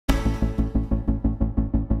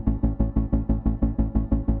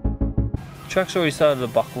track's already started to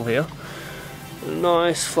buckle here. A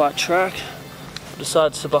nice flat track.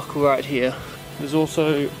 Decides to buckle right here. There's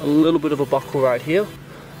also a little bit of a buckle right here,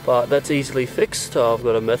 but that's easily fixed. I've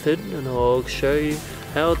got a method and I'll show you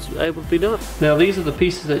how it's able to be done. Now these are the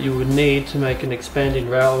pieces that you would need to make an expanding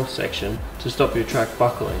rail section to stop your track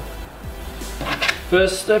buckling.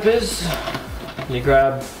 First step is you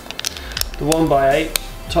grab the 1x8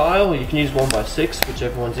 tile, you can use 1x6,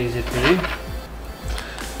 whichever one's easier to do.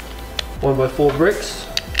 1x4 bricks.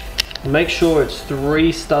 Make sure it's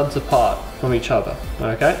 3 studs apart from each other,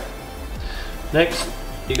 okay? Next,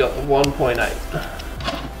 you got the 1.8.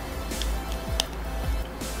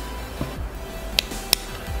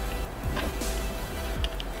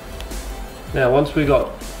 Now once we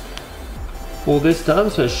got all this done,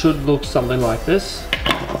 so it should look something like this,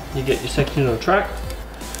 you get your section of track,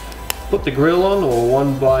 put the grill on, or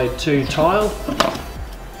 1x2 tile,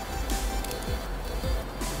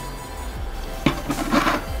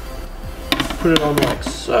 put it on like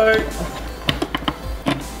so,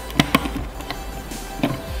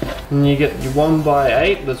 and you get your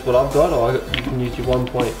 1x8, that's what I've got, or you can use your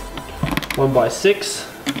 1x6,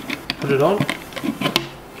 put it on.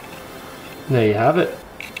 There you have it.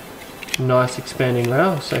 Nice expanding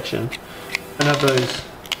rail section. And have those,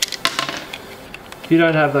 if you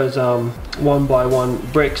don't have those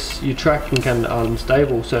 1x1 bricks, your track can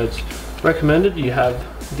unstable, so it's recommended you have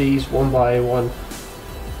these 1x1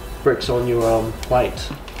 bricks on your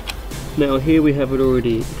plate. Now here we have it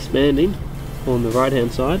already expanding on the right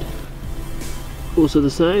hand side. Also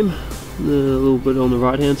the same, a little bit on the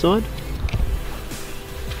right hand side.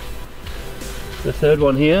 The third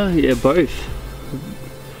one here, yeah, both.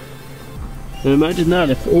 And imagine that,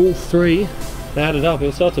 if all 3 added up,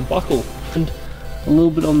 it'll start to buckle. And a little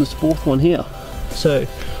bit on this 4th one here. So,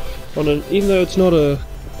 even though it's not a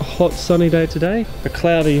hot sunny day today, a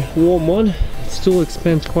cloudy warm one, it still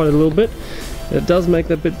expands quite a little bit. It does make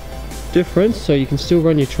that bit difference, so you can still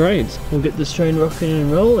run your trains. We'll get this train rocking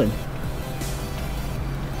and rolling.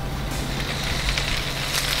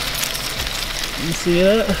 You see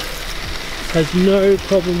that? Has no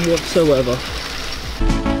problem whatsoever.